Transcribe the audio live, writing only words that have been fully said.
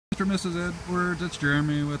Mr. and Mrs. Edwards, it's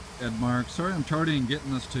Jeremy with Edmark. Sorry I'm tardy in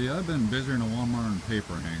getting this to you. I've been busier than a Walmart and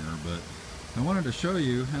paper hanger, but I wanted to show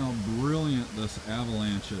you how brilliant this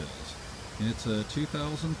Avalanche is. It's a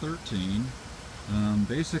 2013,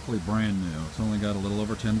 basically brand new. It's only got a little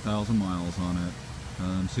over 10,000 miles on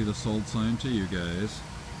it. See the sold sign to you guys.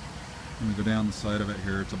 Let me go down the side of it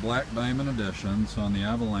here. It's a black diamond edition, so on the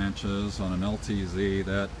Avalanches, on an LTZ,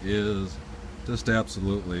 that is just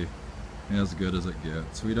absolutely as good as it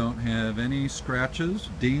gets. We don't have any scratches,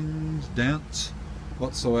 dings, dents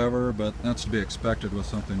whatsoever, but that's to be expected with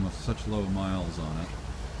something with such low miles on it.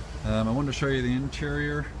 I wanted to show you the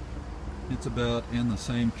interior. It's about in the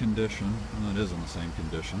same condition. Well, it is in the same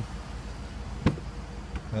condition.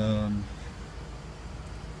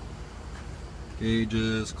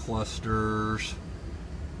 Gauges, clusters,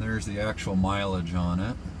 there's the actual mileage on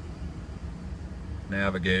it.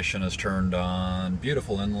 Navigation is turned on,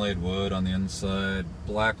 beautiful inlaid wood on the inside,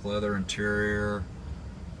 black leather interior,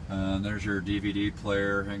 and there's your DVD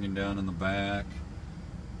player hanging down in the back,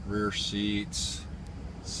 rear seats,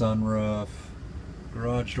 sunroof,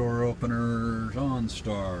 garage door openers,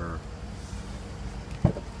 OnStar.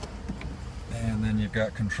 And then you've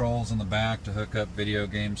got controls in the back to hook up video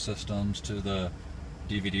game systems to the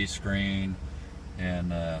DVD screen,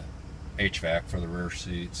 and HVAC for the rear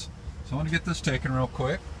seats. So I want to get this taken real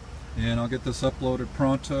quick, and I'll get this uploaded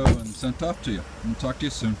pronto and sent off to you. I'll talk to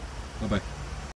you soon. Bye-bye.